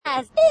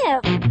As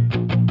if.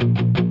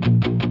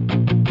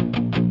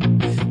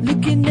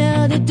 Looking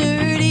out a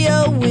dirty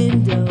old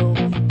window.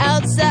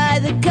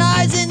 Outside the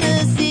cars in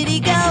the city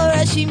go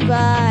rushing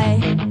by.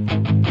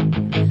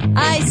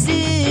 I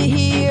sit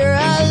here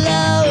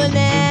alone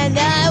and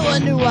I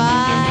wonder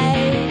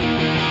why.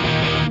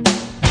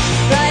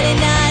 Friday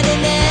night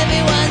and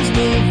everyone's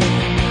moving.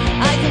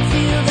 I can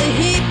feel the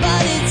heat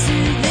but it's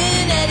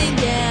soothing heading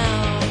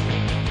down.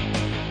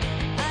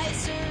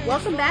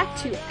 Welcome back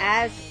to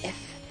As If,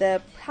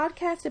 the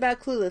podcast about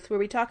Clueless, where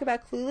we talk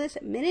about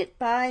Clueless minute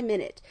by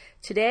minute.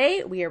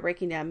 Today, we are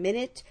breaking down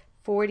minute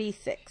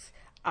 46.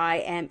 I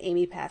am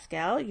Amy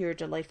Pascal, your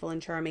delightful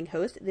and charming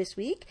host this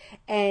week,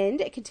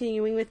 and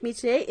continuing with me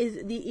today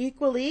is the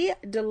equally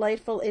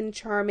delightful and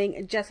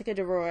charming Jessica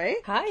DeRoy.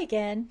 Hi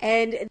again.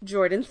 And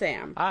Jordan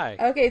Sam. Hi.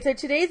 Okay, so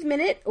today's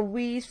minute,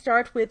 we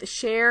start with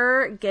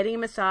Cher getting a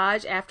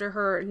massage after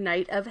her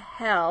night of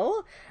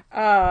hell.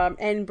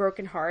 And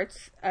broken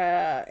hearts,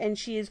 and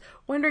she's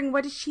wondering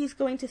what she's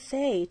going to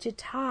say to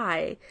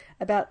Ty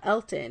about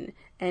Elton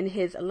and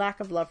his lack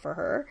of love for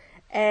her.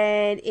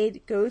 And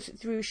it goes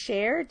through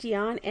Cher,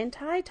 Dionne, and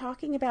Ty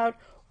talking about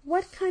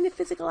what kind of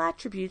physical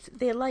attributes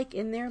they like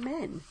in their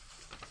men.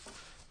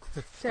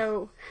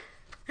 So,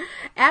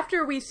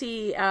 after we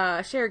see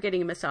Cher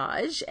getting a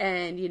massage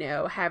and, you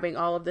know, having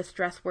all of the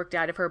stress worked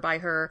out of her by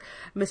her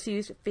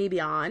masseuse,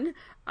 Fabian,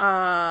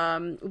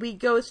 we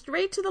go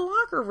straight to the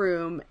locker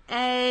room.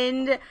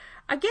 And,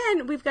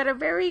 again, we've got a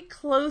very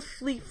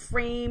closely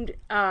framed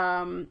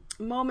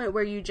moment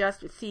where you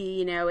just see,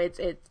 you know, it's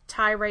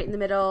Ty right in the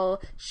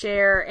middle,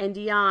 Cher and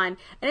Dionne.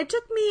 And it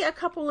took me a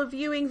couple of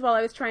viewings while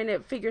I was trying to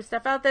figure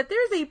stuff out that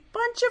there's a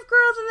bunch of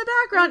girls in the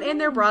background in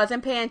their bras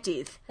and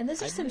panties. And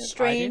this is some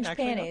strange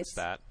panties.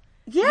 That.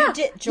 Yeah. You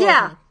did, Jordan.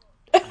 Yeah.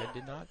 I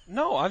did not.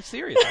 No, I'm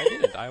serious. I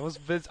didn't.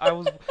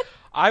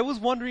 I was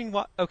wondering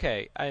what.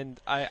 Okay, and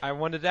I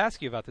wanted to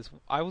ask you about this.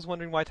 I was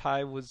wondering why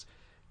Ty was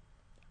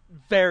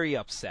very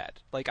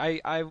upset. Like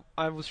I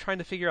was trying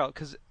to figure out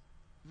because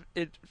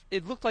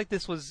it looked like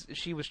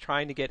she was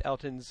trying to get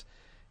Elton's,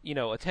 you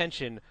know,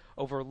 attention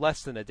over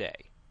less than a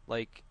day.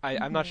 Like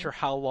I'm not sure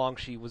how long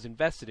she was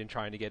invested in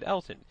trying to get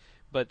Elton,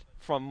 but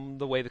from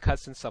the way the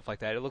cuts and stuff like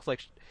that, it looks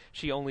like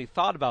she only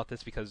thought about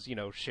this because, you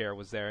know, Cher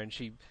was there, and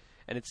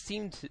it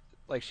seemed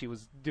like she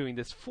was doing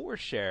this for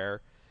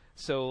Cher,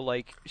 so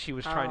like she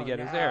was trying to get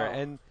her there,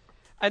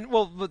 and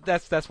well,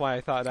 that's why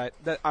I thought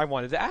that I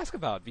wanted to ask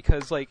about,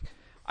 because like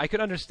I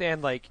could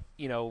understand, like,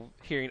 you know,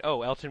 hearing,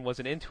 oh, Elton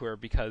wasn't into her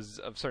because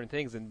of certain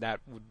things, and that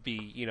would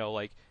be, you know,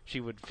 like she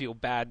would feel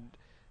bad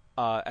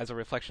as a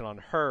reflection on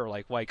her,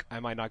 like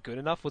am I not good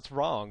enough? What's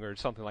wrong, or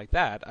something like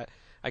that.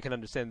 I can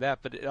understand that,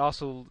 but it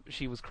also,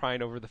 she was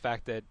crying over the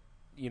fact that,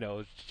 you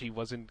know, she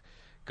wasn't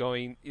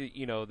going,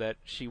 you know, that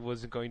she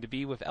wasn't going to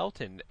be with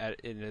Elton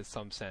in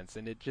some sense,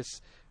 and it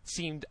just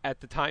seemed at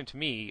the time to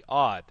me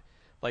odd,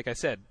 like I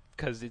said,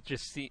 because it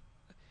just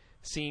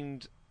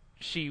seemed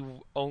she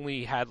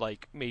only had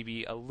like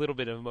maybe a little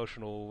bit of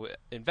emotional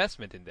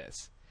investment in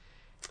this.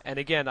 And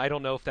again, I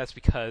don't know if that's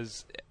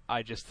because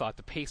I just thought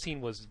the pacing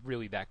was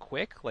really that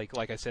quick,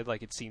 like I said,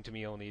 like it seemed to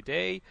me only a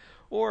day,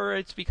 or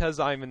it's because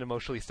I'm an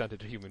emotionally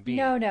stunted human being.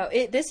 No,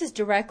 this is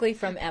directly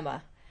from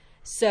Emma.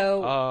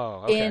 So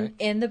okay.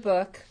 in the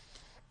book,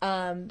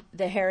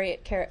 the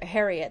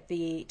Harriet,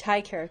 the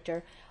Ty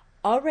character,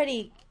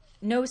 already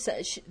knows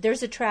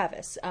there's a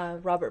Travis,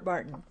 Robert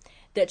Martin,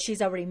 that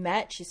she's already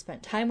met. She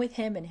spent time with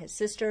him and his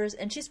sisters,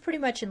 and she's pretty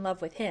much in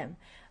love with him.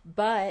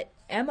 But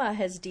Emma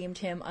has deemed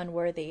him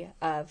unworthy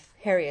of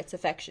Harriet's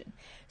affection.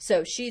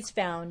 So she's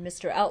found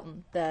Mr.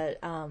 Elton, the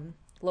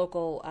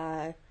local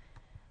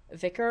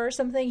vicar or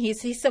something.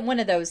 He's one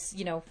of those,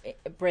 you know,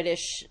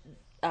 British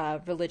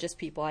religious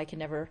people I can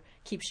never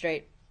keep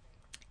straight.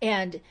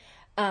 And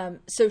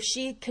so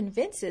she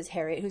convinces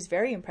Harriet, who's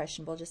very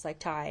impressionable, just like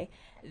Ty,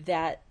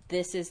 that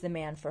this is the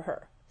man for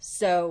her.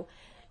 So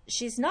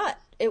she's not,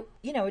 it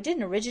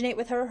didn't originate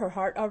with her. Her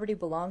heart already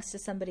belongs to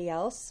somebody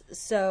else.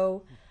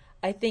 So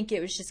I think it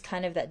was just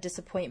kind of that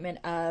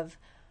disappointment of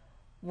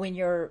when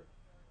you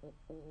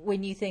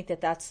think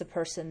that that's the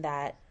person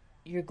that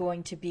you're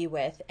going to be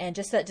with, and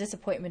just that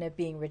disappointment of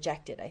being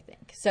rejected, I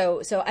think.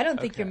 So I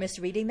don't think you're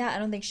misreading that. I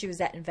don't think she was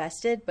that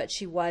invested, but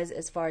she was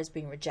as far as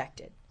being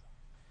rejected.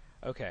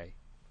 Okay.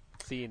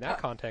 See, in that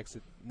context,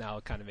 now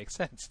it kind of makes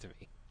sense to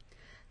me.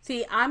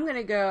 See, I'm going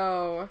to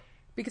go,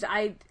 because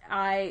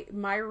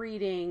my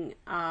reading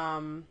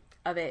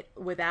of it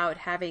without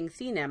having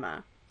seen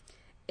Emma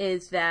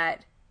is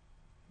that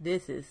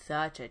this is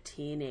such a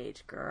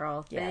teenage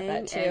girl thing.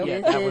 Yeah, that too. And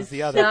Yeah, this that was is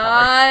the other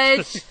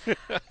part.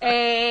 such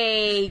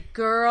a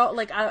girl,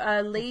 like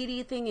a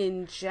lady thing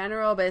in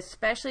general, but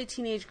especially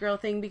teenage girl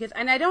thing, because,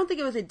 and I don't think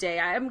it was a day.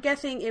 I'm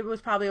guessing it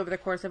was probably over the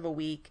course of a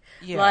week.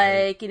 Yeah.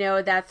 Like, you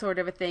know, that sort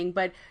of a thing.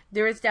 But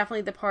there is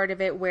definitely the part of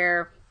it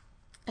where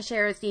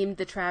Cher has deemed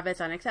the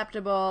Travis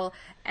unacceptable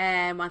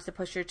and wants to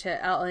push her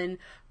to Elton.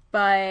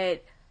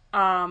 But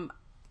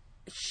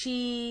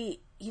she,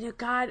 you know,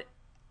 God,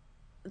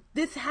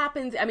 this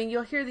happens. I mean,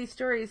 you'll hear these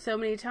stories so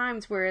many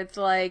times where it's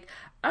like,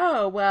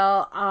 oh,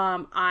 well,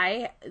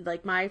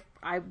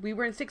 we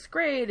were in 6th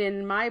grade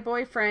and my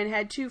boyfriend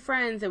had 2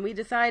 friends and we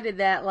decided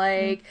that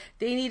like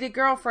they needed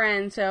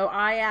girlfriends. So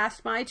I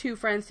asked my 2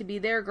 friends to be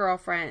their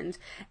girlfriends.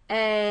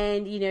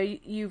 And, you know,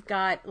 you've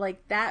got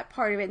like that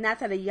part of it, and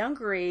that's at a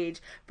younger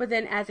age. But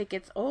then as it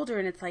gets older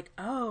and it's like,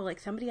 oh, like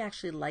somebody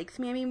actually likes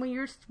me. I mean, when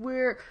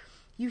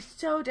you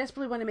so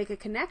desperately want to make a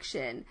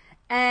connection,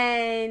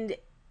 and,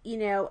 you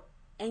know,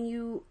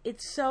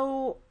 it's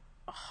so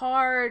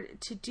hard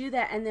to do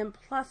that. And then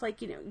plus,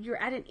 like, you know,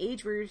 you're at an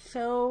age where you're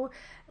so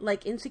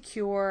like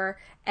insecure,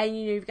 and,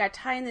 you know, you've got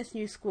Ty in this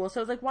new school.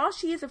 So it's like, while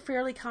she is a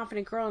fairly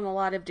confident girl in a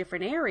lot of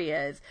different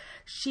areas,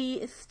 she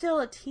is still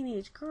a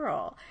teenage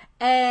girl.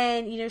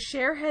 And, you know,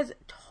 Cher has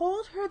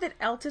told her that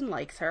Elton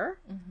likes her,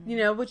 you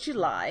know, but she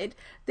lied.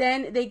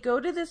 Then they go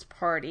to this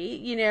party,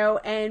 you know,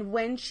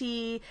 and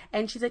she's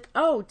like,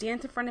 oh,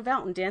 dance in front of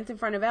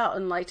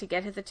Elton, like, to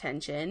get his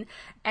attention.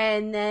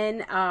 And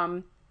then,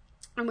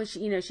 and when she,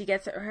 you know, she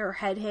gets her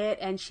head hit,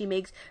 and she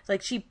makes,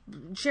 like,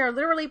 Cher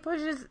literally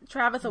pushes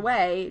Travis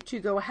away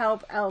to go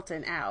help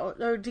Elton out,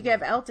 or to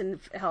have Elton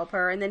help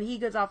her, and then he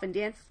goes off and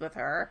dances with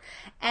her,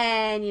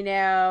 and, you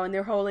know, and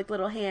their whole, like,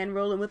 little hand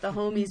rolling with the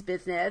homies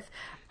business.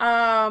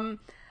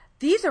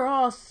 These are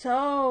all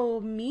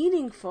so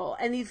meaningful,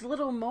 and these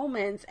little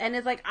moments, and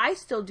it's like, I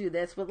still do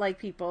this with, like,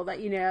 people that,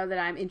 you know, that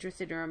I'm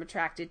interested in or I'm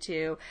attracted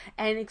to,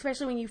 and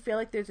especially when you feel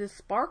like there's a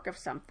spark of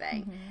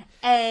something,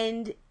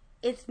 and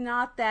it's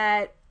not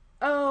that,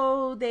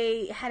 oh,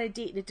 they had a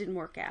date and it didn't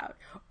work out.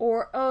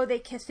 Or, oh, they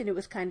kissed and it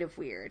was kind of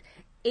weird.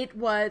 It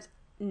was,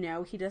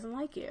 no, he doesn't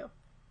like you.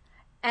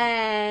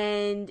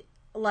 And,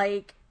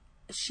 like,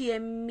 she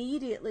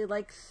immediately,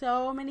 like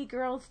so many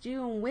girls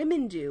do and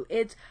women do,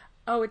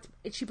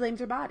 she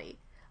blames her body.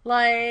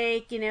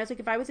 Like, you know, it's like,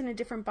 if I was in a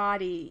different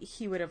body,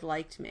 he would have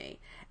liked me.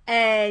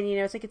 And, you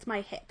know, it's like, it's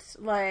my hips.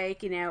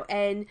 Like, you know,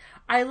 and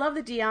I love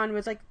that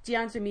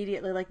Dionne's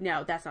immediately like,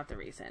 no, that's not the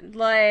reason.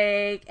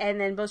 Like, and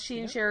then both she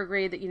and Cher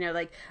agree that, you know,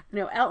 like,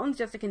 no, Elton's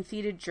just a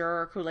conceited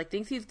jerk who, like,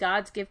 thinks he's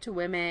God's gift to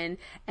women,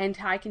 and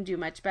Ty can do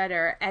much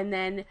better. And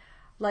then,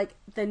 like,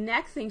 the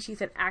next thing she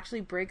said actually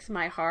breaks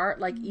my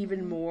heart, like,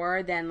 even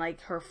more than,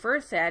 like, her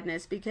first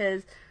sadness,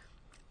 because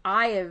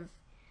I have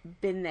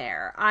been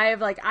there.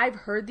 I've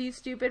heard these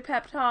stupid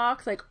pep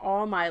talks, like,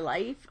 all my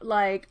life,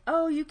 like,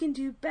 oh, you can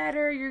do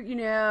better, you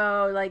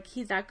know, like,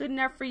 he's not good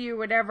enough for you,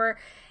 whatever.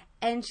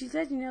 And she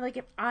said, you know, like,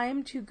 if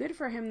I'm too good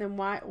for him, then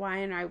why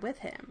am I with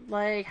him?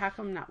 Like, how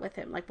come I'm not with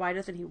him? Like, why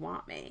doesn't he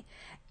want me?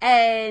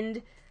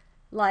 And,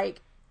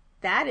 like,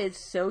 that is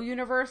so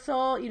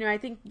universal. You know, I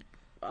think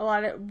a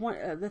lot of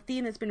the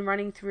theme that's been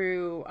running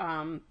through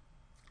a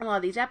lot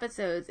of these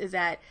episodes is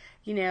that,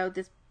 you know,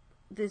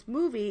 this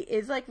movie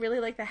is, like, really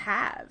like The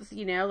Haves,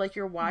 you know, like,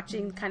 you're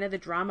watching kind of the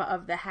drama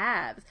of The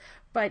Haves,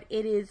 but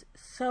it is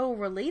so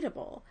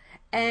relatable.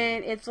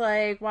 And it's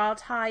like, while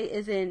Ty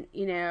isn't,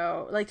 you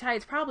know, like, Ty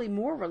is probably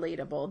more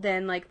relatable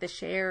than, like, the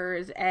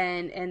Chers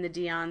and the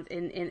Dionnes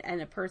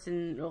in a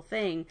personal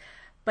thing,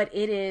 but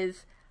it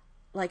is,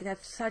 like,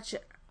 that's such,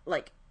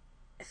 like,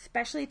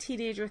 especially a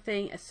teenager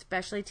thing,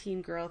 especially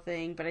teen girl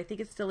thing, but I think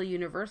it's still a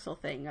universal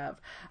thing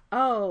of,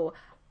 oh,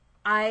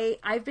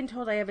 I've been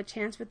told I have a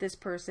chance with this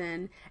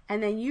person,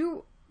 and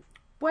then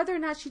whether or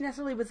not she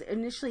necessarily was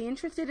initially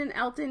interested in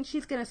Elton,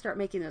 she's going to start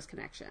making those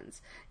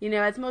connections, you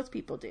know, as most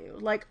people do.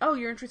 Like, oh,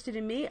 you're interested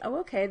in me? Oh,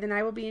 okay, then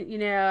I will be, you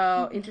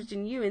know, interested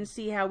in you, and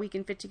see how we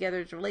can fit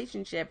together as a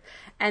relationship.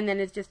 And then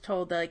it's just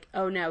told, like,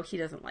 oh, no, he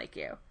doesn't like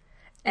you.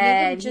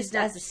 And even just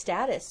as a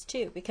status,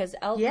 too, because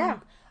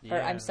Elton,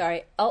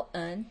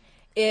 Elton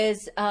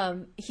is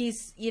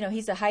he's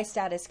a high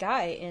status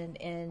guy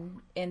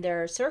in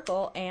their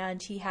circle,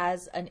 and he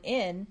has an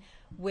in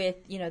with,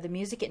 you know, the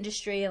music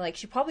industry, and, like,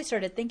 she probably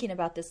started thinking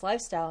about this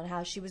lifestyle and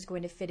how she was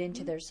going to fit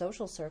into their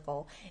social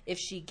circle if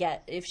she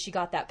got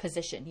that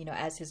position, you know,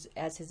 as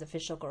his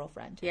official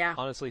girlfriend. Yeah.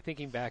 Honestly,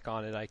 thinking back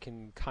on it, I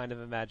can kind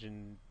of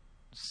imagine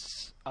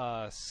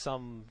my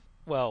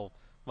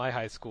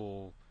high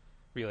school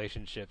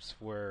relationships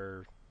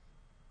were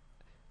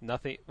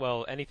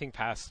anything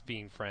past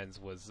being friends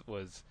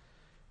was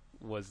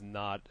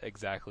not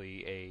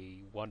exactly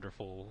a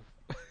wonderful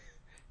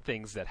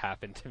things that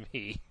happened to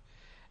me,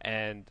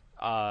 and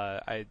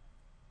I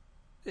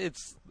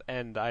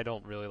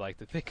don't really like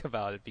to think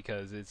about it,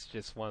 because it's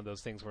just one of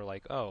those things where,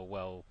 like, oh,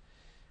 well,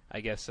 I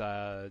guess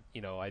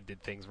you know, I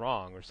did things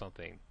wrong or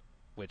something,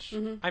 which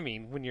I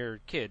mean, when you're a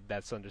kid,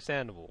 that's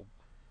understandable.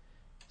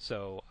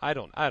 So I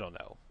don't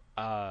know.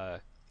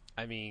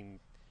 I mean,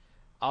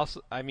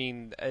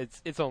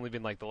 it's only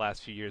been, like, the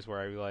last few years where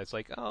I realized,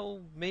 like,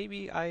 oh,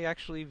 maybe I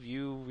actually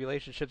view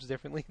relationships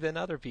differently than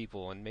other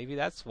people, and maybe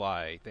that's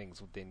why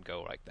things didn't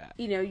go like that.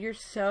 You know, you're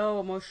so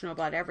emotional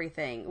about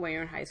everything when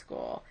you're in high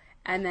school.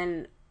 And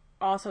then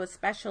also,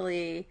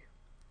 especially,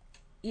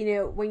 you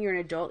know, when you're an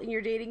adult and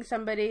you're dating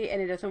somebody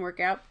and it doesn't work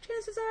out,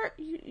 chances are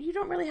you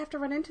don't really have to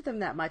run into them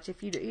that much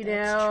if you know.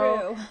 That's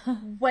true.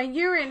 When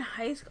you're in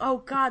high school, oh,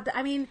 God,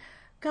 I mean,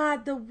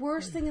 God, the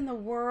worst thing in the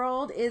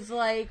world is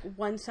like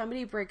when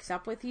somebody breaks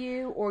up with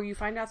you or you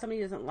find out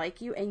somebody doesn't like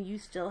you and you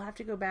still have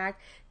to go back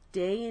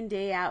day in,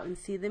 day out and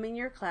see them in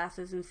your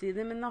classes and see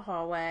them in the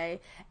hallway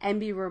and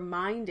be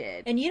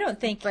reminded. And you don't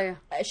think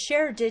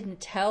Cher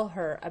didn't tell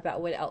her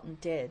about what Elton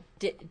did?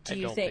 Do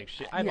you think?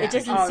 It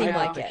doesn't seem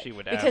like it. She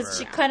would because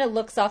she kind of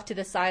looks off to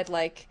the side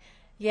like,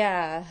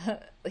 yeah,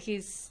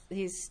 he's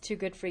too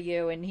good for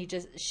you, and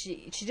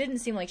she didn't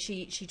seem like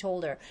she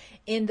told her.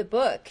 In the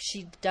book,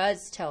 she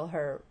does tell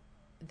her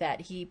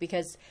that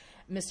because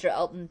Mr.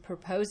 Elton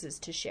proposes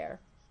to Cher,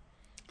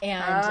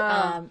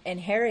 and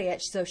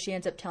Harriet. So she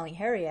ends up telling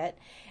Harriet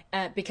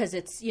because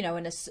it's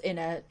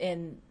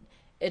in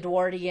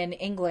Edwardian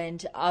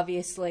England.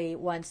 Obviously,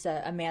 once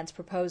a man's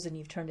proposed and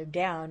you've turned him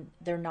down,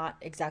 they're not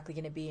exactly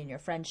going to be in your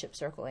friendship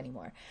circle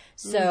anymore.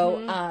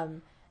 So.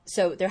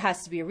 So there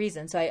has to be a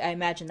reason. So I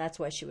imagine that's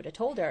why she would have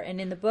told her.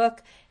 And in the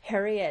book,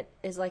 Harriet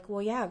is like,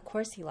 well, yeah, of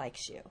course he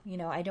likes you.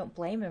 I don't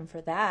blame him for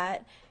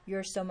that.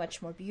 You're so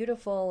much more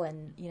beautiful.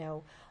 And,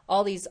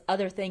 all these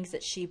other things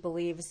that she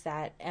believes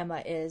that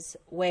Emma is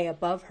way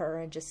above her.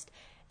 And just,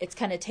 it's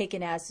kind of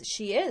taken as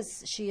she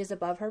is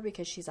above her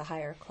because she's a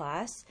higher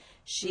class.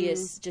 She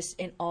is just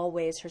in all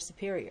ways her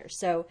superior.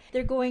 So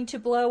they're going to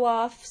blow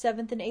off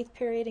 7th and 8th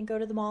period and go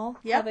to the mall,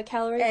 have a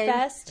calorie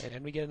fest.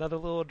 And we get another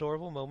little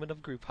adorable moment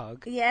of group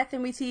hug. Yes,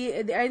 and we see,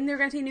 and they're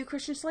going to see a new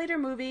Christian Slater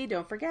movie.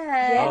 Don't forget.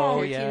 Yeah.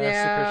 Oh,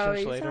 yeah, the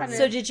Christian Slater movie.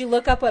 So did you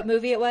look up what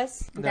movie it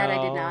was? That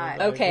I did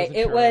not. Okay,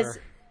 it was,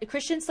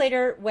 Christian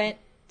Slater went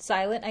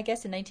silent, I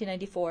guess, in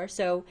 1994.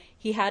 So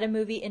he had a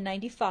movie in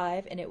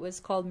 95, and it was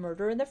called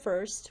Murder in the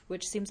First,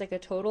 which seems like a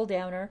total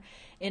downer.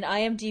 In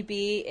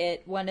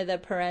IMDb, one of the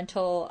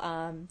parental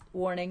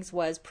warnings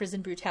was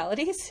prison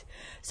brutalities.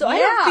 So I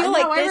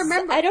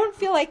don't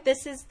feel like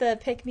this is the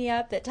pick me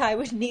up that Ty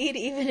would need,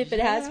 even if it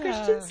has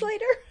Christian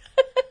Slater.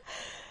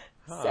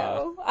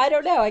 So I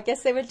don't know. I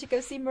guess they went to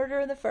go see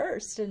Murder in the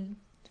First and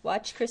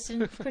watch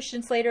Christian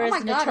Slater as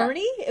an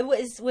attorney.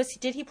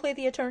 Did he play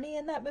the attorney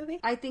in that movie?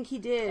 I think he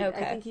did.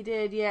 Okay. I think he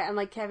did. Yeah, and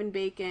like Kevin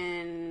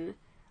Bacon.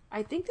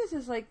 I think this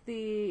is like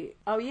the.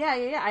 Oh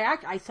yeah.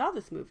 I saw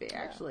this movie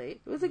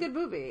actually. It was a good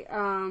movie.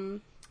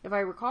 If I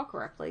recall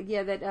correctly.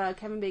 Yeah, that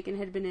Kevin Bacon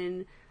had been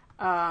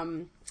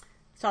in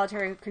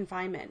solitary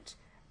confinement.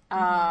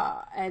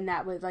 And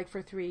that was like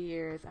for 3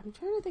 years. I'm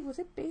trying to think. Was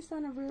it based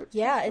on a real?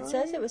 Yeah, it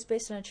says it was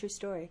based on a true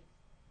story.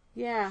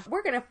 Yeah.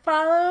 We're going to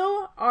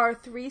follow our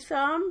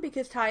threesome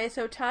because Ty is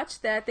so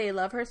touched that they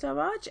love her so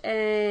much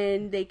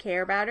and they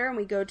care about her. And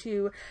we go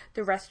to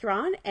the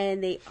restaurant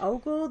and they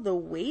ogle the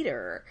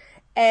waiter.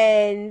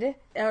 And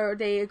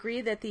they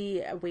agree that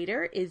the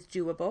waiter is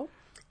doable.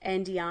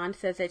 And Dionne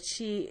says that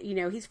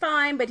he's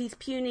fine, but he's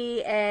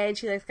puny, and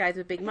she likes guys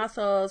with big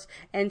muscles.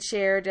 And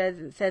Cher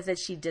says that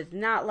she does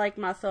not like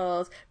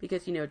muscles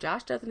because,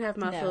 Josh doesn't have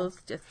muscles.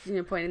 No.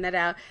 Just, pointing that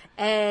out.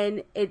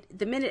 And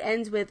the minute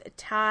ends with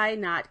Ty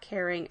not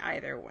caring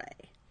either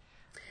way.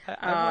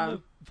 I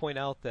want to point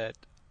out that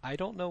I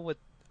don't know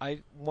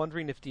I'm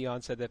wondering if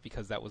Dionne said that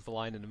because that was the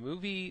line in the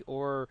movie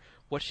or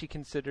what she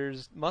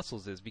considers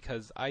muscles is,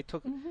 because I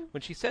took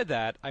when she said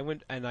that, I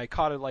went and I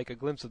caught a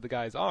glimpse of the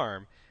guy's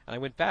arm, and I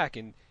went back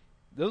and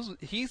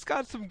he's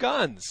got some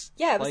guns.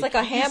 Yeah, it was like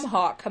a ham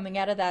hock coming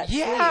out of that sleeve.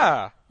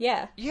 Yeah,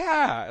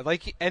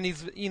 and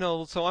he's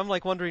so I'm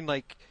wondering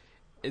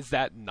is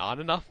that not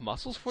enough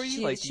muscles for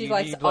you? She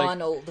likes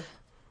Arnold.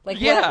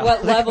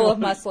 What level of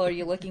muscle are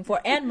you looking for?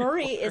 And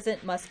Murray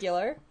isn't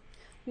muscular.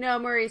 No,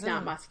 Murray's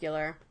not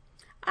muscular.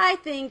 I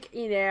think,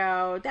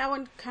 that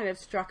one kind of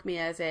struck me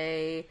as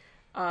a,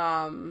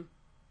 I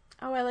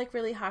like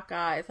really hot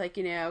guys.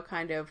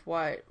 Kind of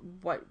what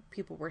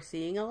people were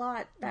seeing a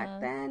lot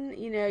back then.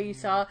 You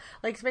saw,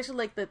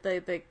 especially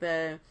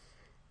the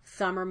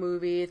summer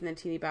movies and the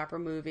teeny bopper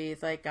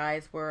movies,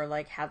 guys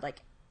were, had,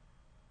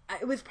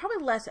 it was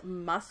probably less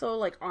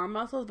muscle, arm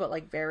muscles,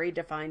 but, very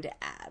defined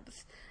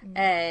abs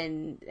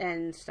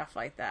and stuff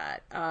like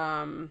that.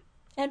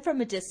 And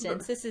from a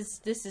distance, this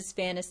is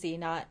fantasy,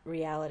 not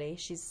reality.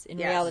 She's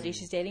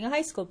dating a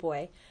high school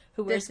boy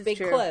who wears big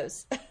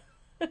clothes.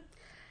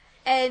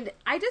 And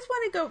I just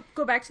want to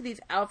go back to these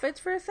outfits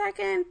for a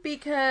second,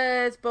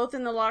 because both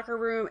in the locker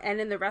room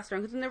and in the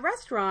restaurant. Because in the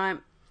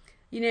restaurant,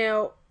 in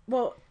the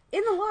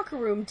locker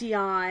room,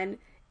 Dionne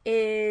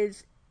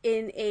is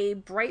in a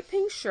bright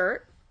pink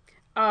shirt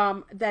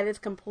that is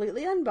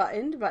completely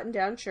unbuttoned,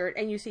 button-down shirt,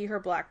 and you see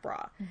her black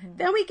bra. Mm-hmm.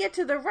 Then we get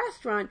to the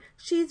restaurant.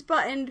 She's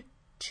buttoned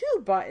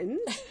 2 buttons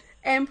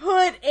and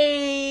put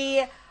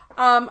a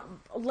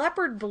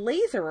leopard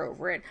blazer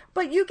over it,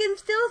 but you can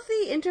still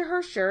see into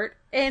her shirt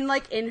and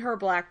in her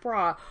black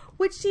bra,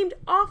 which seemed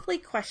awfully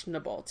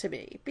questionable to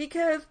me,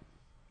 because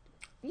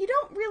you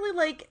don't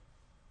really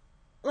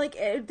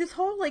this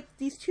whole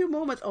these 2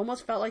 moments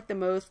almost felt like the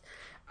most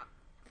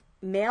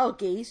male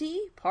gazy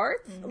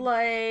parts of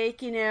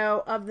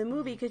the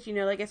movie, because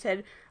like I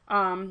said,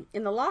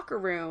 in the locker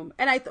room,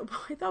 and I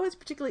thought it was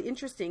particularly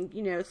interesting,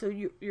 so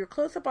you're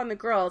close up on the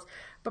girls,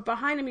 but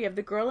behind them you have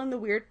the girl in the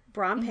weird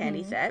bra and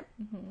panty set.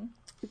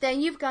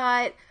 Then you've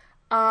got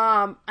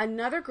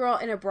Another girl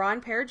in a bra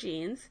and pair of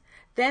jeans.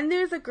 Then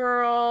there's a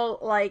girl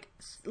like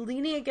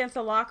leaning against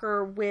a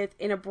locker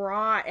in a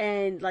bra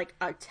and like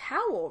a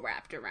towel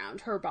wrapped around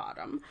her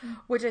bottom,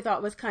 which I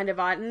thought was kind of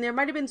odd. And there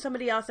might have been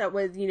somebody else that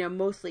was,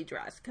 mostly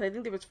dressed, because I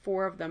think there was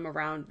 4 of them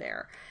around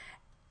there.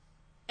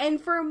 And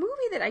for a movie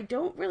that I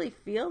don't really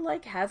feel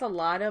like has a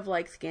lot of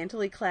like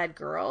scantily clad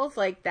girls,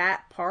 like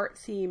that part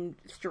seemed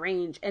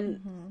strange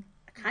and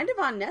kind of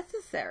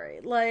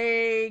unnecessary.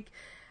 Like,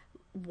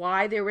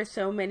 why there were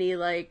so many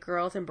like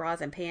girls in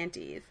bras and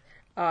panties.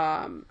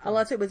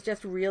 Unless it was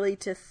just really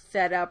to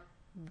set up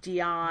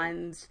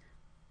Dionne's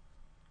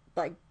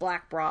like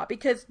black bra,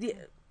 because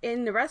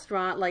in the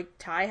restaurant, like,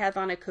 Ty has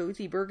on a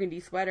cozy burgundy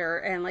sweater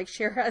and like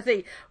Cher has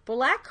a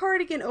black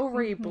cardigan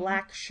over a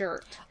black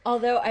shirt.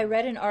 Although I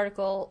read an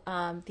article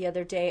the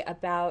other day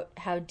about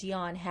how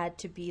Dionne had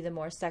to be the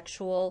more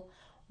sexual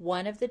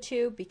one of the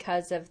two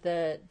because of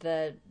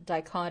the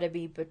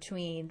dichotomy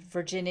between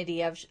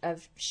virginity of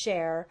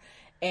Cher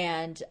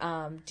and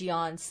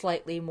Dionne's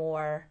slightly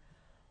more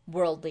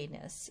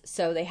worldliness.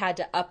 So they had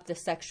to up the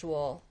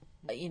sexual,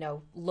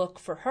 look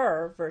for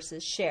her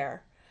versus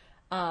Cher.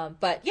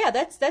 But yeah,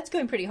 that's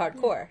going pretty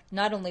hardcore.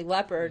 Not only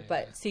leopard,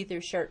 but see-through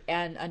shirt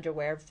and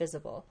underwear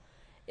visible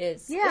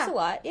is a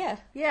lot. Yeah.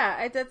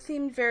 Yeah, that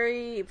seemed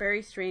very,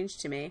 very strange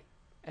to me.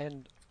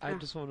 And I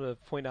just want to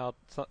point out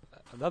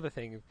another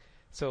thing.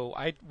 So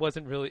I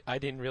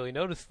didn't really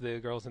notice the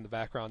girls in the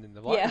background in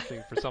the locker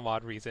thing for some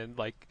odd reason,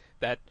 like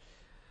that.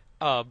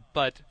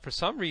 But for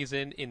some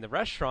reason, in the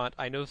restaurant,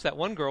 I noticed that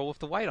one girl with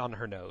the white on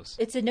her nose.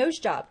 It's a nose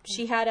job.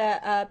 She had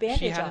a bandage on.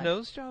 She had a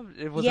nose job?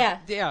 It was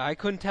I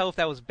couldn't tell if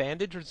that was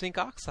bandage or zinc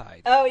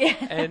oxide. Oh, yeah.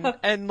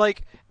 And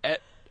like,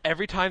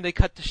 every time they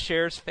cut to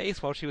Cher's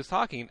face while she was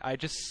talking, I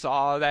just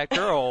saw that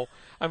girl.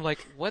 I'm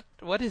like, what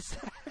is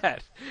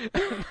that?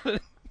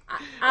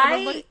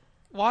 I'm like,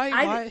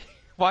 why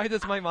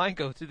does my mind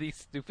go to these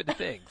stupid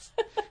things?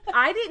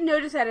 I didn't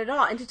notice that at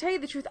all. And to tell you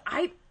the truth,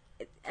 I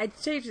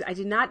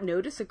did not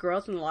notice the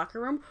girls in the locker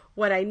room.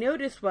 What I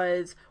noticed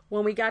was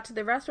when we got to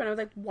the restaurant, I was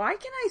like, why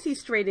can I see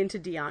straight into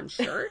Dionne's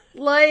shirt?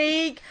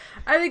 Like,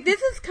 I think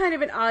this is kind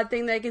of an odd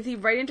thing that I can see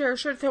right into her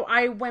shirt. So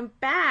I went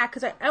back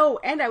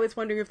and I was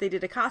wondering if they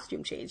did a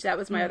costume change. That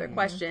was my other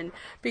question,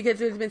 because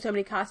there's been so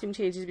many costume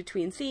changes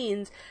between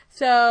scenes.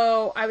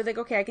 So I was like,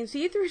 okay, I can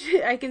see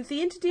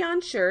into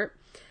Dionne's shirt,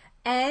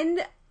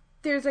 and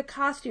there's a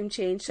costume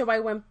change. So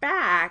I went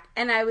back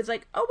and I was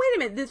like, oh, wait a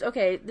minute.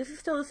 This is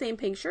still the same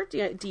pink shirt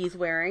Dee's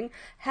wearing.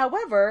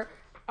 However,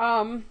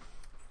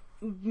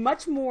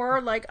 much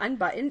more like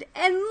unbuttoned,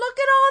 and look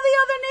at all the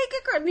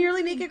other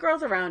nearly naked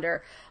girls around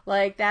her.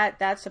 Like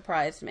that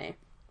surprised me.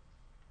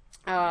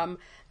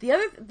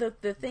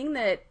 The thing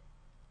that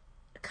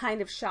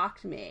kind of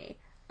shocked me,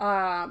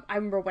 I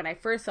remember when I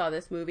first saw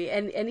this movie,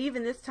 and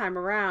even this time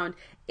around,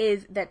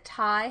 is that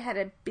Ty had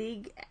a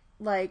big,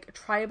 like,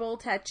 tribal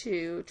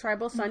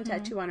sun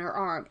tattoo on her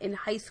arm in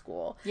high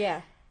school.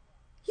 Yeah.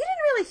 You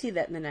didn't really see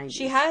that in the 90s.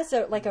 She has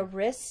a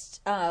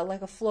wrist,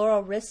 like a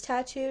floral wrist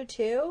tattoo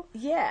too.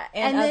 Yeah.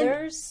 And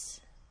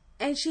others.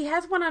 And she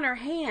has one on her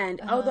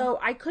hand, although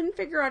I couldn't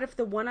figure out if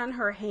the one on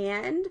her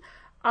hand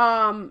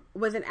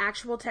was an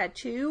actual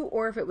tattoo,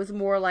 or if it was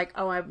more like,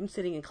 oh, I'm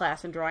sitting in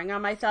class and drawing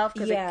on myself,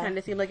 because it kind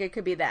of seemed like it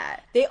could be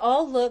that. They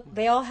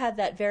all had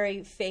that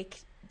very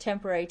fake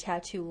temporary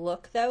tattoo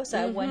look, though,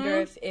 so I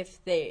wonder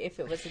if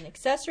it was an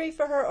accessory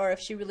for her, or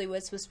if she really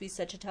was supposed to be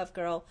such a tough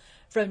girl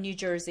from New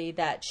Jersey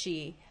that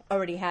she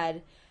already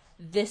had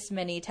this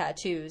many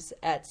tattoos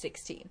at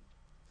 16.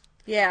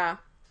 Yeah.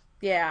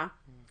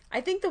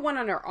 I think the one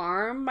on her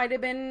arm might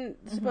have been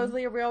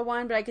supposedly a real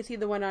one, but I could see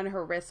the one on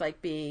her wrist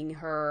like being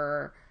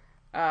her.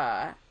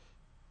 But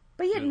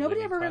yeah,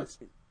 nobody ever really.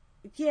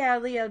 Yeah,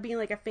 Leah being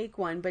like a fake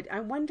one, but I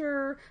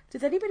wonder,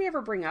 does anybody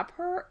ever bring up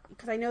her?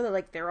 Because I know that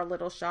like they're a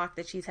little shocked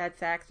that she's had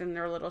sex, and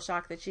they're a little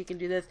shocked that she can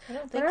do this. I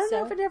don't think so. But I don't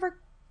know if it ever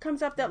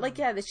comes up that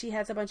that she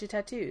has a bunch of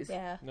tattoos.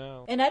 Yeah.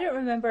 No. And I don't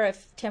remember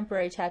if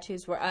temporary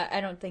tattoos were.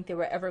 I don't think they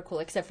were ever cool,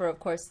 except for, of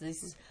course,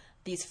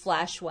 these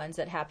flash ones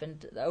that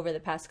happened over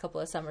the past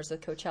couple of summers with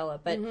Coachella.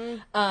 But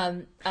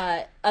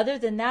other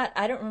than that,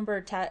 I don't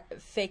remember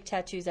fake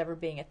tattoos ever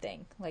being a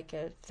thing, like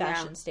a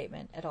fashion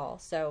statement at all.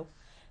 So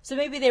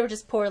maybe they were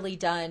just poorly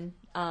done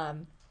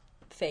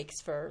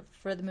fakes for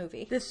the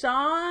movie. The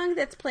song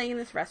that's playing in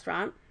this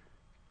restaurant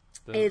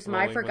is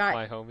My Forgotten...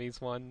 My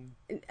Homies one?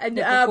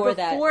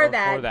 Before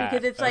that,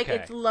 because it's like,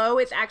 it's low.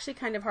 It's actually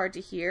kind of hard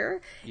to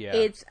hear. Yeah.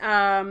 It's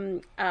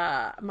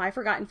My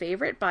Forgotten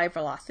Favorite by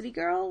Velocity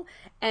Girl.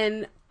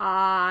 And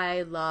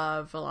I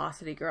love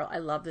Velocity Girl. I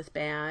love this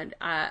band.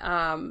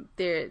 I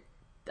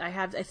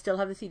still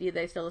have the CD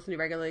that I still listen to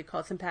regularly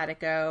called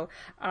Simpatico.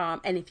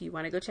 And if you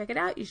want to go check it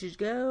out, you should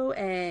go.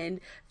 And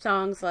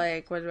songs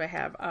like, what do I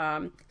have?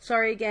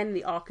 Sorry Again,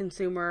 The All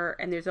Consumer,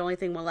 and There's Only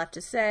Thing One Left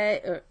to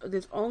Say.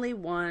 There's Only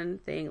One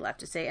Thing Left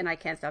to Say, and I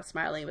Can't Stop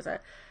Smiling. It was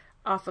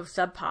off of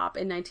Sub Pop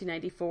in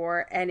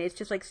 1994. And it's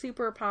just like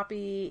super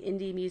poppy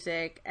indie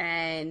music.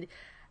 And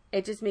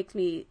it just makes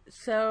me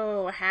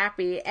so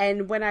happy.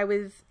 And when I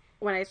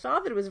saw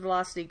that it was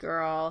Velocity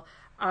Girl,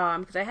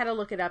 because I had to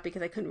look it up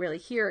because I couldn't really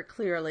hear it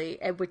clearly,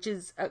 which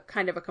is a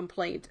kind of a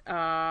complaint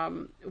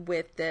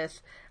with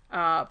this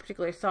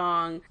particular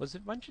song. Was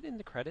it mentioned in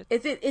the credits?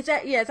 It's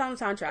on the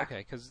soundtrack.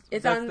 Okay, because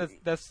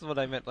that's what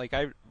I meant. Like,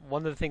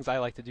 one of the things I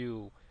like to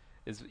do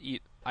is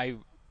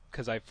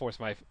because I force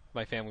my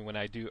family when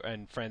I do,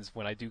 and friends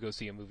when I do go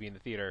see a movie in the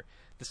theater,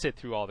 to sit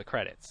through all the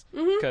credits,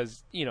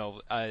 because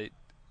because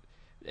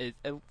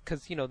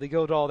they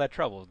go to all that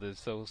trouble.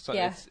 So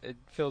it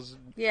feels.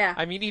 Yeah.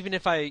 I mean, even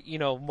if I might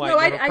never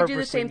I do the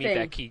purposely same meet thing.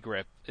 that key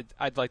grip,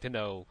 I'd like to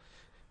know.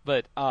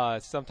 But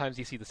sometimes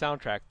you see the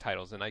soundtrack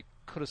titles, and I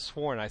could have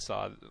sworn I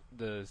saw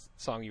the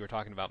song you were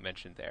talking about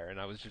mentioned there, and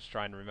I was just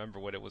trying to remember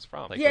what it was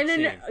from. Like,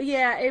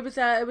 yeah,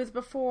 it was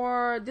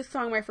before this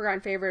song, My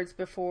Forgotten Favorites,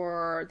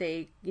 before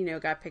they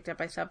got picked up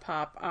by Sub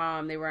Pop.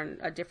 They were on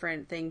a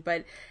different thing,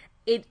 but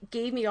it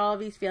gave me all of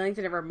these feelings,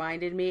 and it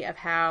reminded me of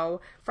how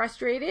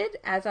frustrated,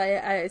 as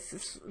I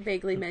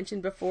vaguely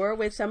mentioned before,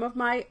 with some of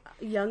my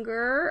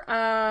younger,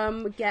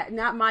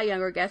 not my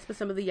younger guests, but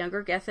some of the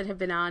younger guests that have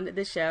been on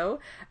the show,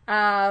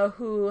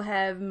 who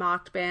have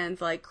mocked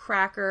bands like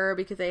Cracker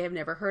because they have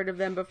never heard of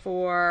them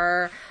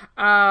before.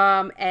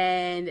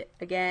 And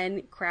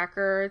again,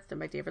 Cracker, it's done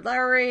by David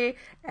Lowery,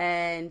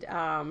 and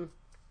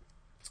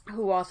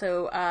who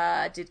also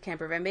did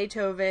Camper Van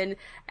Beethoven,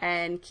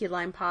 and Key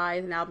Lime Pie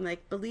is an album that I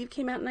believe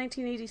came out in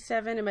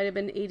 1987. It might have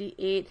been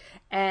 88.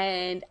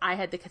 And I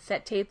had the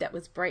cassette tape that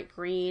was bright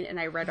green,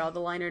 and I read all the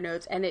liner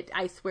notes, and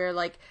I swear,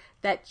 like,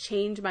 that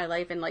changed my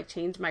life and, like,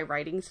 changed my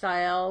writing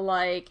style,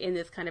 like, in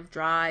this kind of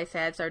dry,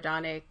 sad,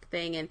 sardonic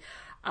thing. And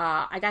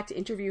I got to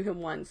interview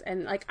him once.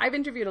 And, like, I've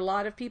interviewed a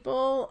lot of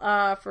people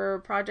for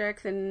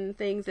projects and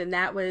things, and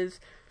that was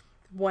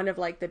one of,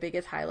 like, the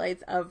biggest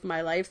highlights of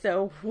my life.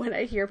 So when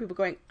I hear people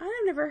going, I've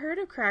never heard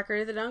of Cracker,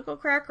 is it Uncle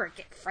Cracker? I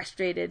get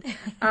frustrated.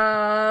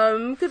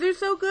 Because they're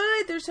so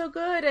good. They're so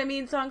good. I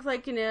mean, songs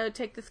like,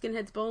 Take the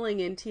Skinheads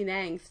Bowling and Teen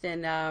Angst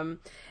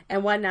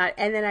and whatnot.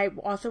 And then I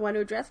also want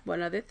to address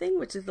one other thing,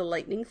 which is the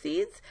Lightning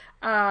Seeds,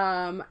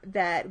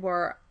 that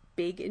were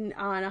big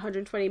on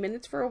 120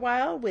 Minutes for a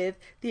while, with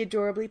the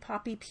Adorably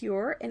Poppy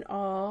Pure and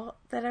All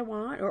That I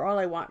Want, or All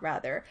I Want,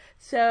 rather.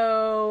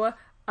 So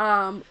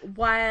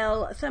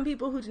while some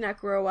people who did not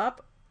grow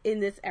up in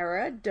this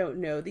era don't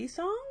know these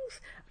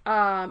songs,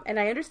 and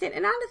I understand,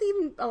 and honestly,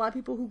 even a lot of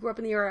people who grew up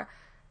in the era,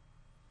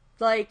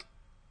 like,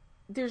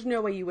 there's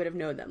no way you would have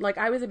known them. Like,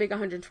 I was a big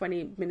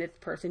 120 Minutes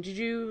person. Did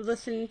you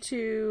listen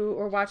to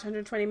or watch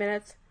 120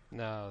 Minutes?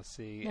 No,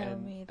 see, No,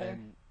 me either.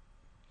 And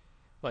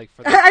like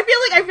for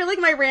I feel like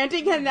my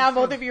ranting, and now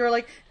both of you are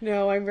like,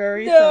 no, I'm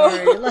very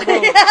sorry. Like,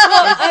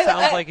 it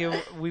sounds like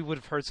we would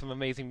have heard some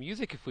amazing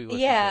music if we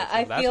listened to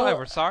it. So that's why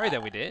we're sorry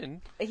that we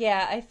didn't.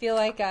 Yeah, I feel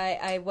like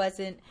I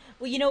wasn't...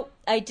 Well,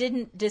 I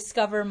didn't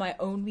discover my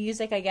own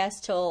music, I guess,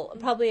 till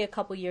probably a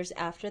couple years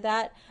after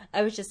that.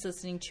 I was just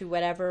listening to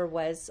whatever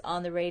was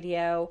on the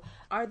radio.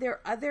 Are there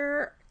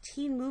other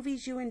teen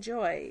movies you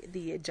enjoy?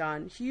 The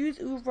John Hughes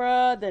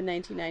oeuvre, the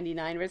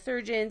 1999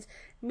 Resurgence,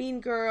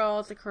 Mean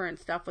Girls, the current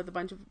stuff with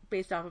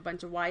based off a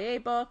bunch of YA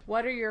books.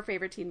 What are your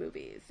favorite teen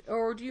movies?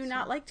 Or do you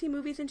not like teen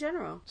movies in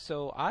general?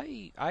 So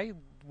I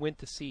went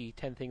to see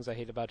 10 Things I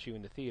Hate About You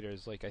in the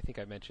theaters, like I think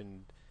I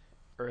mentioned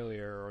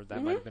earlier, or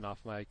that might have been off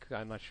mic,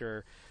 I'm not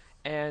sure.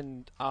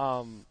 And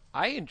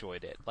I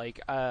enjoyed it. Like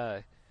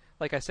I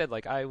said,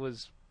 like, I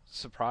was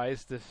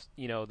surprised if,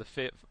 the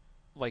fit.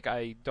 Like,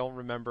 I don't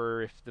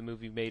remember if the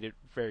movie made it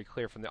very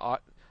clear from the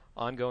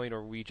ongoing,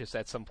 or we just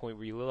at some point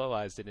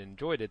realized it and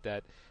enjoyed it,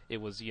 that it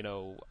was,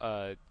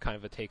 kind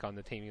of a take on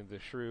the Taming of the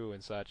Shrew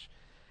and such.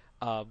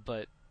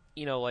 But,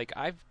 like,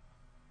 I've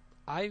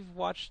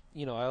watched,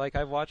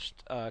 I've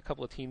watched a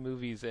couple of teen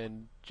movies,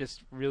 and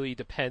just really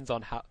depends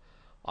on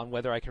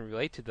whether I can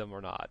relate to them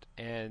or not.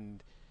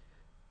 And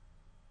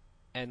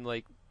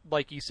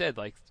like you said,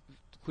 like,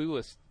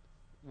 Clueless,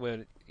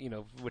 when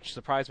which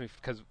surprised me,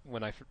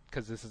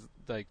 because this is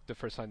like the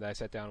first time that I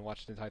sat down and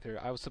watched the entire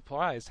theater, I was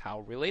surprised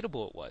how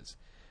relatable it was,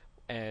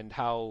 and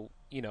how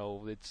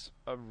it's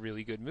a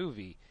really good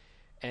movie.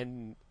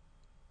 And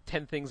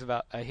 10 Things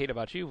I Hate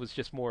About You was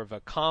just more of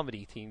a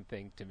comedy teen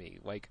thing to me,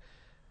 like.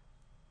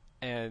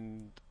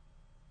 And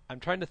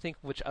I'm trying to think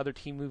which other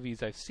teen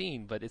movies I've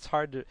seen, but it's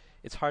hard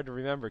to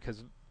remember,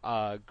 because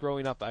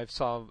growing up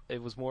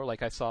it was more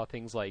like I saw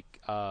things like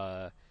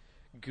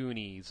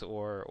Goonies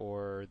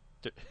or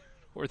the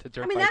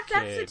Dirt Bike that's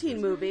Kids. a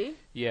teen movie.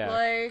 Yeah,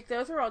 like,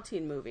 those are all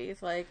teen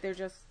movies. Like, they're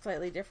just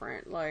slightly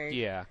different. Like,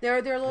 yeah, they're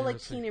a little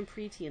like teen and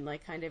preteen,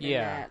 like, kind of in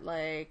that,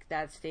 like,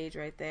 that stage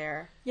right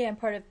there. Yeah, and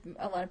part of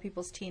a lot of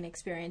people's teen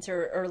experience,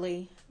 or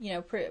early,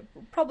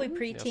 probably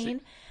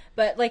preteen.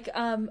 But, like,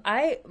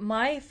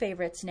 my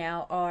favorites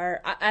now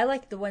are, I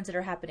like the ones that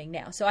are happening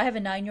now. So I have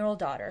a 9-year-old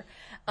daughter.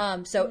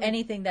 So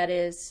anything that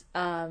is,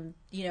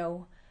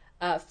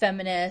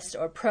 feminist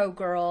or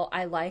pro-girl,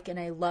 I like, and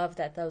I love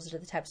that those are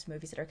the types of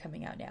movies that are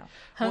coming out now.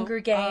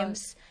 Hunger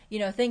Games,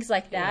 things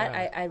like that.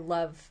 Yeah. I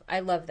love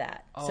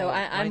that. So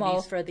I'm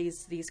all for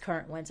these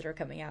current ones that are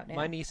coming out now.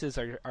 My nieces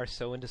are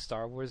so into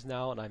Star Wars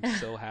now, and I'm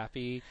so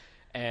happy.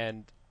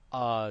 And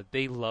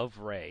they love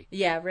Ray.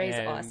 Yeah, Ray's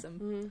And-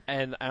 awesome.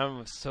 And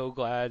I'm so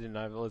glad, and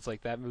I was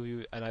like that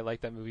movie, and I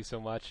like that movie so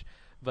much.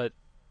 But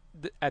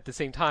at the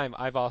same time,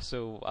 I've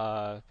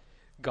also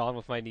gone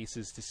with my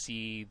nieces to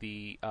see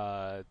the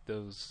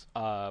those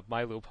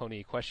My Little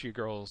Pony Equestria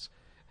Girls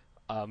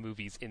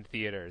movies in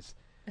theaters,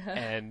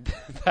 and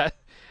that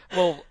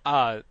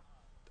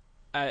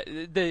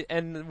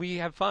and we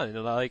had fun,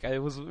 and like it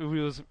was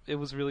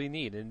really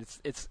neat, and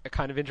it's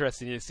kind of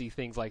interesting to see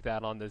things like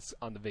that on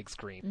the big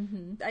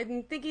screen.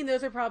 I'm thinking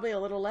those are probably a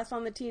little less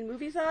on the teen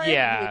movie side.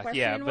 Yeah, the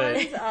equestrian yeah, but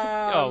ones.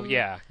 oh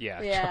yeah.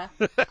 Yeah,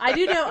 I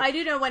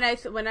do know when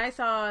I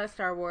saw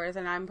Star Wars,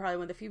 and I'm probably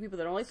one of the few people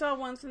that only saw it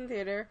once in the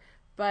theater.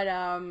 But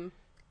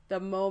the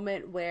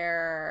moment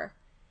where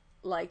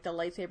like the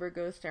lightsaber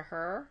goes to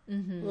her,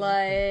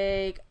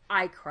 like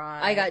I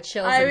cried. I got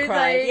chills I and was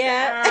cried. like,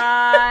 Yeah.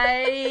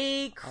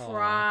 I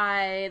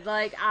cried.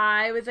 Like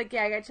I was like,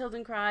 yeah, I got chills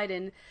and cried,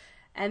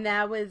 and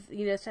that was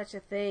such a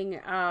thing.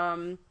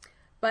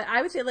 But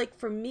I would say like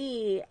for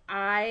me,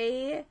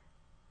 it's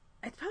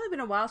probably been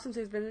a while since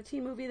there's been a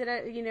teen movie that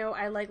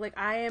I like. Like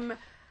I am.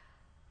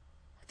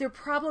 They're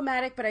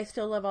problematic, but I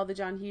still love all the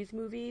John Hughes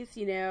movies.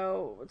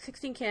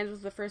 16 Candles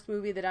was the first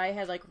movie that I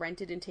had like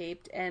rented and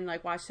taped and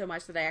like watched so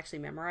much that I actually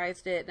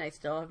memorized it, and I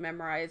still have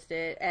memorized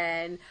it.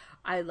 And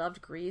I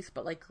loved Grease,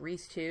 but like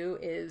Grease 2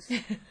 is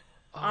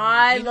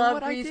I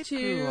love Grease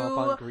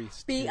 2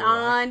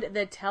 beyond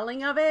the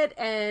telling of it,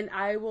 and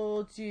I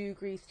will do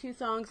Grease 2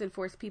 songs and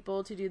force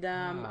people to do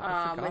them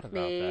with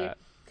me.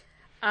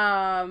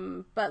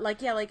 But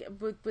like like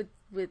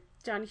with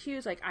John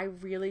Hughes, like I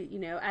really,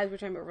 as we're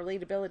talking about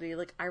relatability,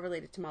 like I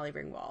related to Molly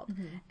Ringwald,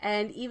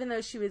 and even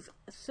though she was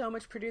so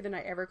much prettier than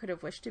I ever could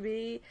have wished to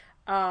be,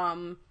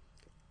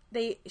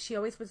 she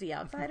always was the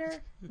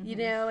outsider,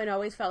 and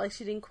always felt like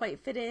she didn't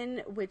quite fit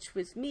in, which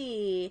was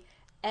me.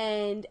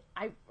 And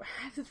I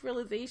had this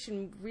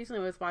realization recently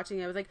when I was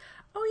watching. I was like,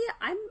 oh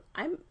yeah,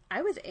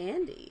 I was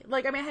Andy.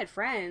 Like, I mean, I had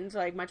friends,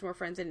 like much more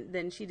friends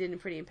than she did in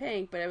Pretty in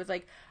Pink, but I was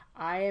like,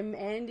 I am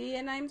Andy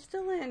and I'm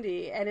still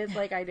Andy. And it's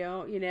like, I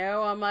don't,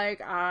 I'm like,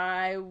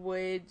 I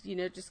would,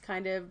 just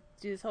kind of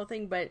do this whole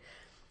thing. But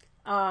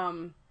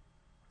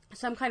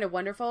Some Kind of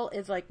Wonderful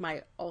is like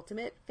my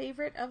ultimate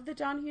favorite of the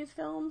John Hughes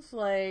films.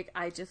 Like,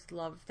 I just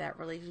love that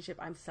relationship.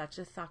 I'm such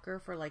a sucker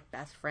for like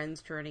best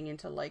friends turning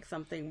into like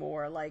something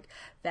more. Like,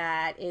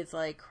 that is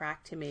like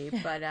crack to me.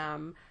 But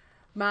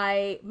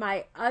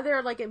my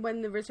other, like,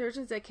 when the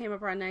resurgence that came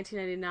up around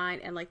 1999,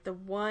 and like the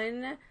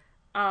one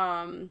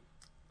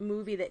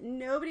movie that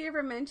nobody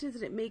ever mentions,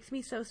 and it makes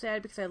me so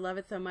sad because I love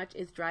it so much,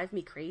 is Drive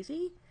Me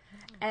Crazy.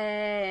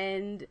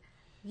 And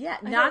yeah,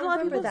 not a lot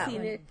of people have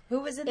seen it.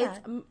 Who was in It's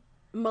that?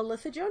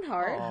 Melissa Joan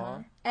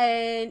Hart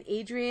and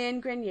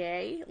Adrian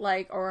Grenier,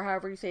 like, or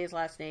however you say his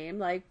last name,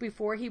 like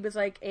before he was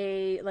like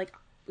a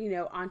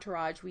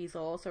entourage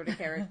weasel sort of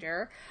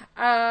character.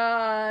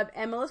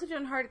 And Melissa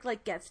Joan Hart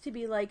like gets to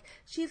be like,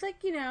 she's like,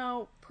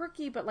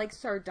 perky but like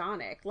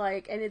sardonic,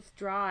 like, and it's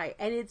dry,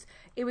 and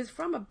it was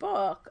from a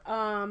book,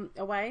 a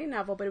YA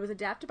novel, but it was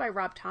adapted by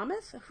Rob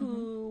Thomas,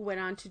 who went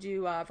on to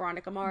do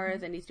Veronica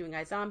Mars, and he's doing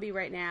iZombie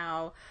right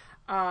now.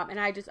 And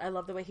I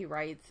love the way he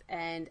writes,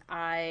 and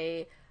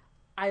I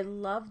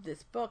love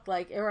this book,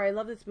 or I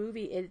love this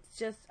movie. It's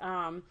just,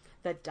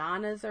 the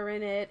Donnas are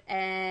in it,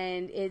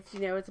 and it's,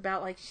 it's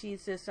about, like,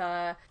 she's this,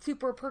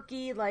 super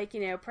perky, like,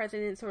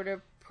 president sort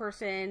of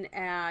person,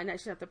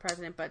 she's not the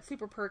president, but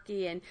super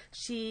perky, and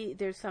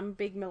there's some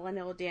big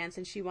millennial dance,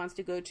 and she wants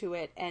to go to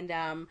it,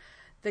 and,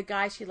 the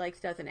guy she likes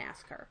doesn't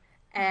ask her.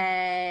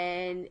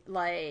 And,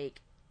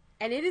 like,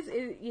 and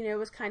it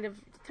was kind of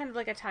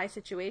like a tie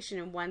situation,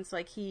 and once,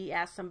 like, he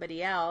asks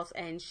somebody else,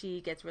 and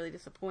she gets really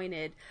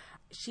disappointed,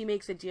 she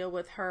makes a deal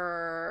with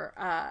her,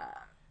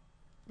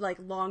 like,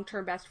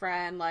 long-term best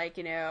friend, like,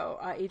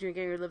 Adrian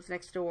Gayer lives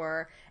next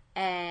door,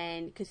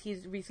 and because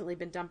he's recently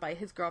been dumped by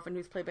his girlfriend,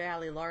 who's played by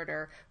Ali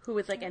Larter, who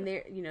is like, and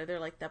they're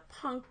like the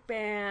punk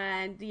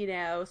band,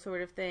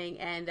 sort of thing,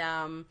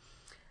 and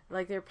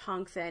like they're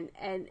punks, and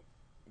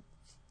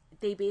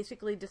they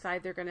basically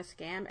decide they're going to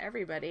scam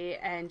everybody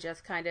and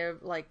just kind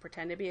of like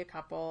pretend to be a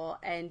couple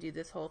and do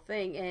this whole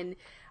thing, and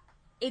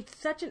it's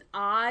such an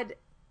odd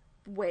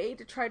way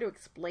to try to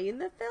explain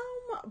the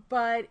film,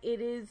 but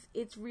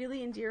it's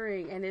really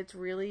endearing, and it's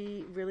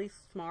really, really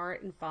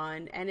smart and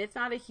fun, and it's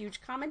not a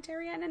huge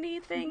commentary on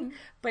anything,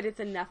 but it's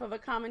enough of a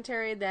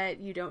commentary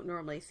that you don't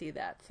normally see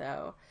that.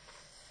 So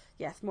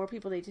yes, more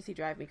people need to see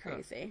Drive Me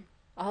Crazy.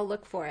 I'll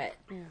look for it.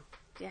 Yeah.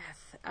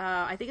 Yes.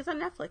 I think it's on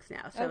Netflix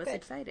now, so it's good.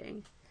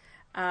 exciting.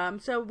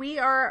 So we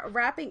are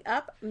wrapping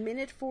up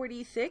minute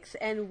 46,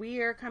 and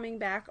we are coming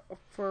back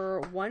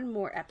for one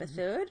more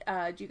episode.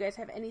 Do you guys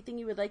have anything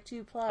you would like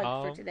to plug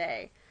for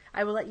today?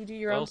 I will let you do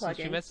your own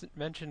plugging. Since you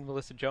mentioned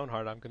Melissa Joan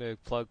Hart, I'm going to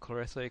plug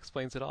Clarissa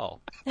Explains It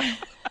All.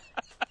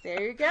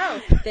 There you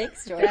go.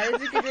 Thanks, Jordan.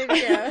 That is a good way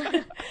to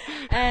go.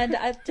 And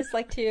I'd just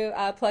like to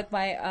plug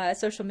my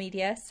social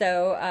media.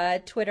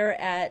 So Twitter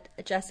at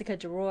Jessica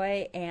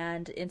DeRoy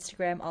and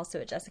Instagram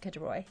also at Jessica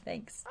DeRoy.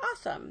 Thanks.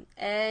 Awesome.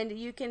 And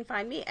you can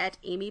find me at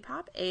Amy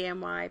Pop,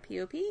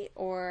 AMYPOP,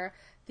 or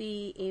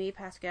the Amy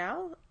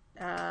Pascal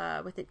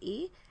with an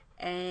E.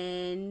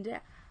 And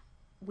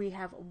we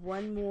have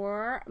one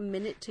more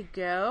minute to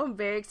go. I'm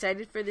very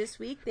excited for this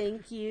week.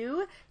 Thank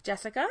you,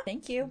 Jessica.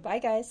 Thank you. Bye,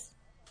 guys.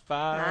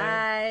 Bye.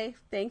 Bye.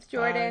 Thanks,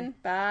 Jordan.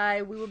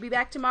 Bye. We will be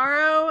back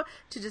tomorrow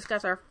to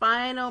discuss our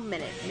final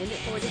minute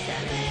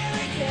 47.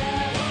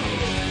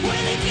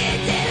 We're the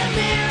kids in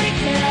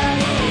America.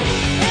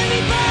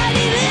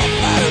 Everybody live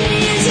for the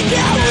music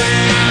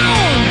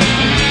around.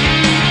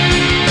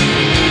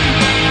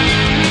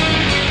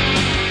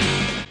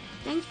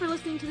 Thanks for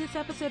listening to this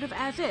episode of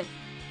As If,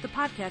 the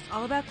podcast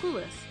all about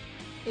Clueless.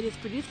 It is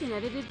produced and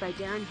edited by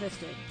Darren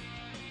Husted.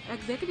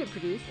 Executive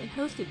produced and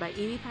hosted by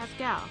Amy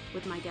Pascal,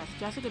 with my guests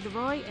Jessica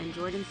DeRoy and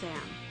Jordan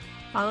Sam.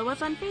 Follow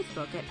us on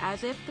Facebook at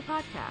As If the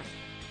Podcast.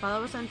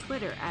 Follow us on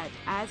Twitter at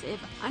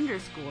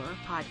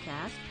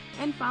 @asif_podcast.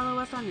 And follow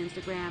us on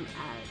Instagram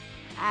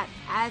at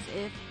As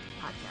If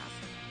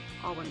Podcast.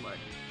 All one word.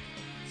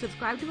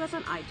 Subscribe to us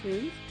on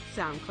iTunes,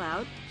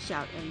 SoundCloud,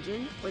 Shout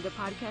Engine, or the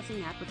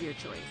podcasting app of your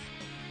choice.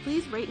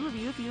 Please rate and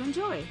review if you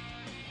enjoy.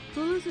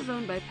 Clueless is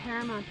owned by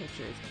Paramount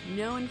Pictures.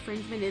 No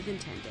infringement is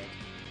intended.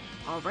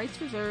 All rights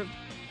reserved.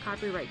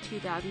 Copyright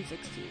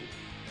 2016.